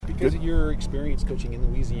Because of your experience coaching in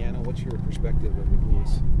Louisiana, what's your perspective of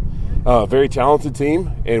McNeese? Very talented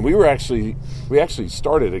team, and we actually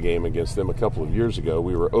started a game against them a couple of years ago.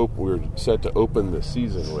 We were set to open the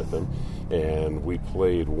season with them, and we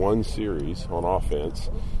played one series on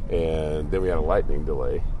offense, and then we had a lightning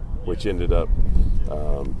delay, which ended up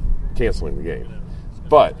canceling the game.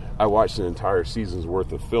 But I watched an entire season's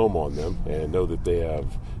worth of film on them and know that they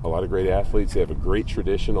have a lot of great athletes. They have a great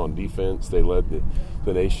tradition on defense. They led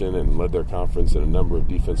the nation and led their conference in a number of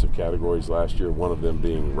defensive categories last year, one of them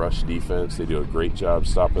being rush defense. They do a great job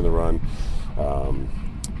stopping the run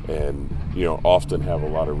and, often have a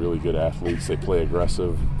lot of really good athletes. They play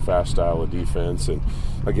aggressive, fast style of defense. And,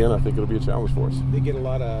 again, I think it'll be a challenge for us. They get a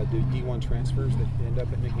lot of D1 transfers that end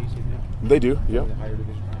up at McNeese now? They do, yeah. The higher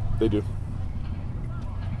division. They do.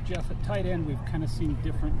 Jeff, at tight end, we've kind of seen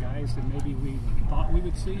different guys than maybe we thought we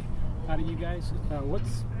would see out of you guys.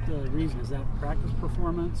 What's the reason? Is that practice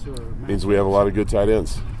performance or? Means we have a lot of good tight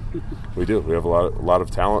ends. We do. We have a lot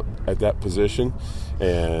of talent at that position,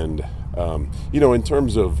 and in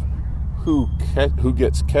terms of who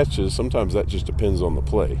gets catches, sometimes that just depends on the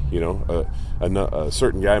play. A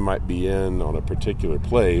certain guy might be in on a particular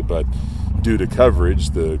play, but due to coverage,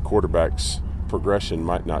 the quarterback's progression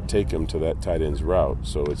might not take him to that tight end's route.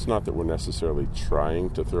 So it's not that we're necessarily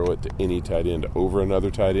trying to throw it to any tight end over another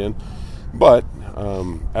tight end, but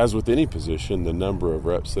as with any position, the number of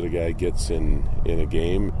reps that a guy gets in a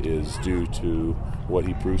game is due to what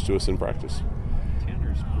he proves to us in practice.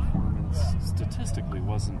 Tanner's performance statistically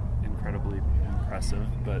wasn't incredibly impressive,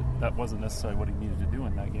 but that wasn't necessarily what he needed to do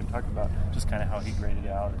in that game. Talk about just kind of how he graded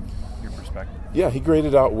out and your perspective. Yeah, he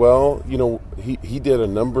graded out well. He did a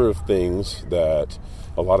number of things that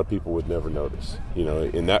a lot of people would never notice.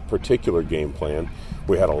 In that particular game plan,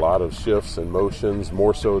 we had a lot of shifts and motions,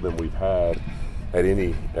 more so than we've had at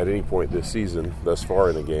any point this season thus far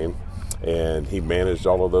in a game. And he managed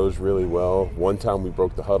all of those really well. One time we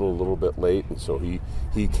broke the huddle a little bit late, and so he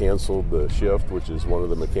canceled the shift, which is one of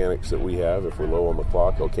the mechanics that we have. If we're low on the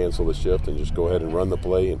clock, he'll cancel the shift and just go ahead and run the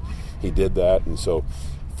play, and he did that. And so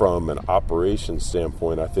from an operations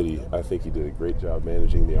standpoint, I think he did a great job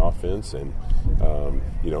managing the offense, and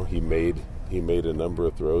he made a number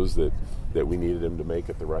of throws that we needed him to make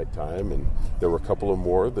at the right time, and there were a couple of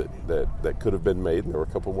more that could have been made, and there were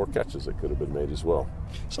a couple more catches that could have been made as well.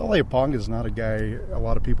 Sale Aponga is not a guy a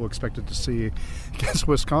lot of people expected to see against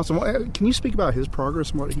Wisconsin. Can you speak about his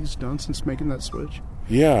progress and what he's done since making that switch?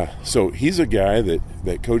 Yeah, so he's a guy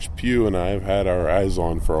that Coach Pugh and I have had our eyes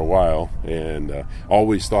on for a while, and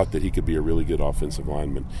always thought that he could be a really good offensive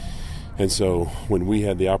lineman. And so when we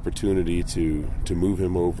had the opportunity to move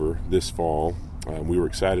him over this fall, we were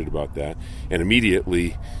excited about that and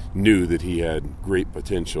immediately knew that he had great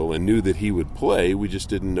potential and knew that he would play. We just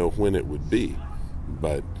didn't know when it would be.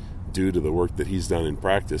 But due to the work that he's done in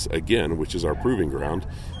practice, again, which is our proving ground,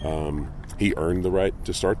 he earned the right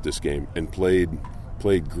to start this game and played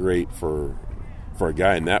great for a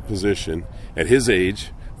guy in that position at his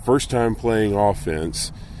age, first time playing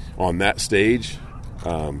offense on that stage.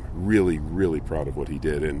 Really, really proud of what he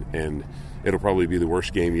did, and it'll probably be the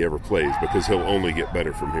worst game he ever plays because he'll only get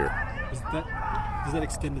better from here. Does that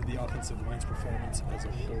extend to the offensive line's performance as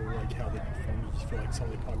a whole, like how they performed? Do you feel like Sale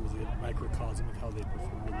Aponga was a microcosm of how they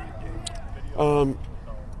performed in that game?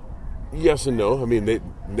 Yes and no. I mean,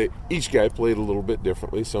 they each guy played a little bit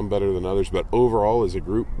differently, some better than others, but overall as a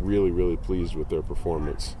group, really, really pleased with their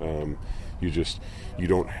performance. You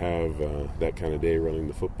don't have that kind of day running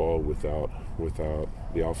the football without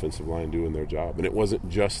the offensive line doing their job. And it wasn't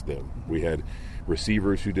just them. We had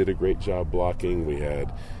receivers who did a great job blocking. We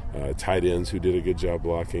had tight ends who did a good job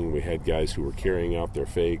blocking. We had guys who were carrying out their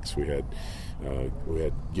fakes. We had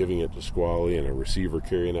giving it to Squally and a receiver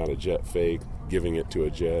carrying out a jet fake, giving it to a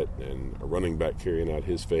jet, and a running back carrying out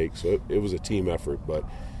his fake. So it was a team effort, but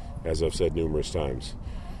as I've said numerous times,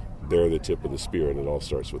 they're the tip of the spear, and it all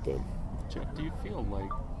starts with them. Jeff, do you feel like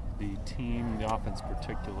the team, the offense in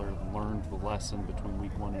particular, learned the lesson between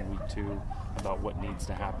week 1 and week 2 about what needs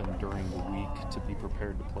to happen during the week to be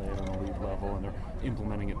prepared to play at an elite level, and they're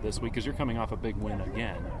implementing it this week because you're coming off a big win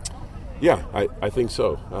again? Yeah, I think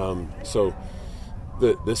so. So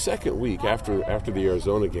the second week after the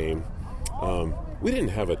Arizona game, we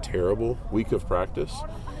didn't have a terrible week of practice.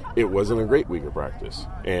 It wasn't a great week of practice.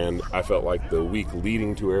 And I felt like the week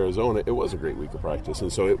leading to Arizona, it was a great week of practice.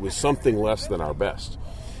 And so it was something less than our best.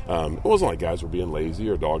 It wasn't like guys were being lazy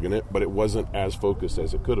or dogging it, but it wasn't as focused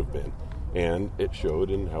as it could have been. And it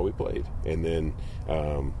showed in how we played. And then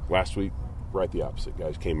last week, right the opposite.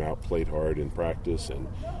 Guys came out, played hard in practice,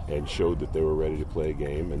 and showed that they were ready to play a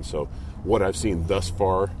game. And so what I've seen thus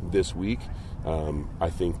far this week I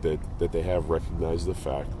think that they have recognized the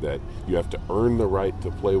fact that you have to earn the right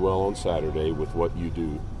to play well on Saturday with what you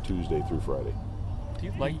do Tuesday through Friday. Do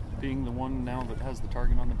you like being the one now that has the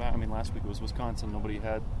target on the back? I mean, last week it was Wisconsin. Nobody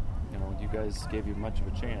had, you guys gave you much of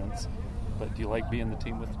a chance. But do you like being the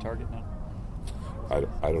team with the target now?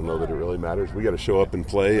 I don't know that it really matters. We got to show up and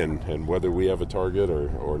play, and whether we have a target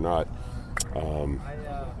or not,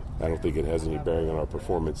 I don't think it has any bearing on our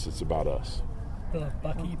performance. It's about us. The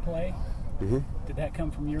Bucky play, did that come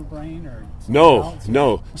from your brain or? No.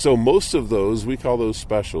 So most of those, we call those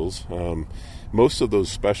specials. Most of those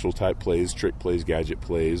special type plays, trick plays, gadget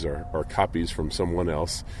plays, are copies from someone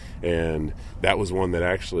else. And that was one that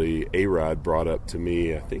actually A-Rod brought up to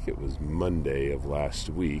me, I think it was Monday of last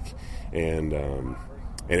week. And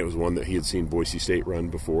it was one that he had seen Boise State run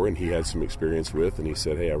before and he had some experience with. And he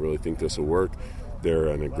said, hey, I really think this will work. They're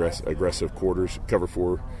an aggressive quarters, cover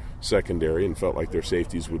 4 secondary, and felt like their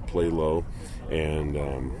safeties would play low.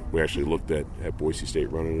 And we actually looked at Boise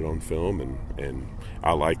State running it on film, and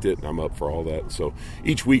I liked it, and I'm up for all that. So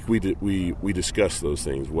each week we discuss those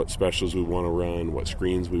things, what specials we want to run, what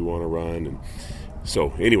screens we want to run. And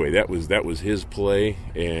so anyway, that was his play,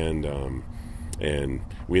 and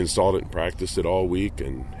we installed it and practiced it all week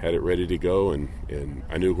and had it ready to go. And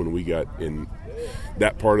I knew when we got in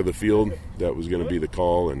that part of the field that was going to be the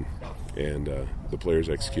call, and the players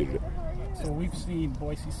executed it. So we've seen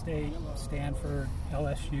Boise State, Stanford,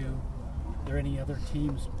 LSU. Are there any other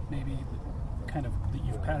teams maybe that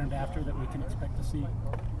you've patterned after that we can expect to see?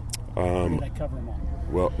 Or did I cover them all?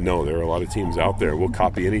 Well, no, there are a lot of teams out there. We'll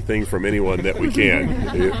copy anything from anyone that we can.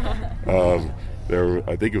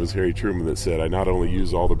 I think it was Harry Truman that said, I not only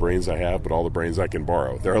use all the brains I have, but all the brains I can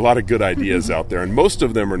borrow. There are a lot of good ideas out there, and most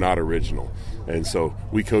of them are not original. And so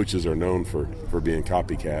we coaches are known for being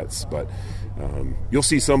copycats. But you'll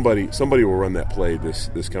see somebody will run that play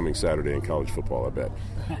this coming Saturday in college football, I bet.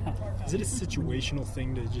 Is it a situational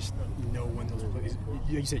thing to just know when those plays?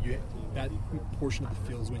 You said that portion of the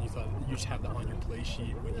field is when you thought you just have that on your play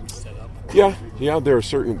sheet when you set up? Yeah, there are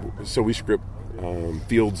certain – so we script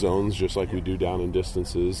field zones just like we do down in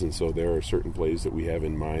distances, and so there are certain plays that we have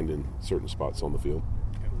in mind in certain spots on the field.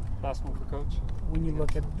 Last one for Coach. When you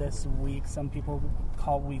look at this week, some people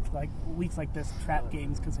call weeks like this trap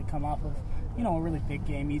games because they come off of, a really big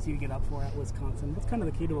game, easy to get up for at Wisconsin. What's kind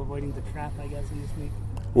of the key to avoiding the trap, I guess, in this week?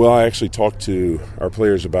 Well, I actually talked to our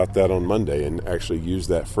players about that on Monday and actually used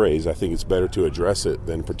that phrase. I think it's better to address it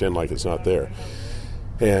than pretend like it's not there.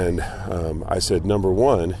 And I said, number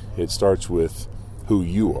one, it starts with who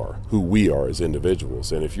you are, who we are as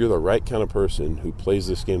individuals. And if you're the right kind of person who plays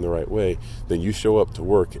this game the right way, then you show up to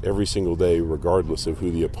work every single day regardless of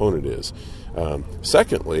who the opponent is.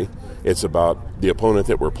 Secondly, it's about the opponent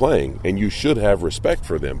that we're playing, and you should have respect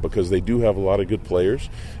for them because they do have a lot of good players.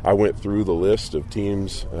 I went through the list of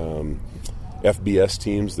teams, FBS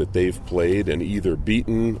teams that they've played and either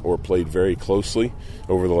beaten or played very closely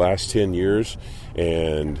over the last 10 years,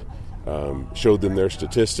 and showed them their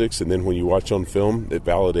statistics, and then when you watch on film, it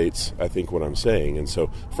validates, I think, what I'm saying. And so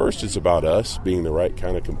first, it's about us being the right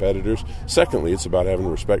kind of competitors. Secondly, it's about having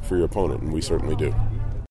respect for your opponent, and we certainly do.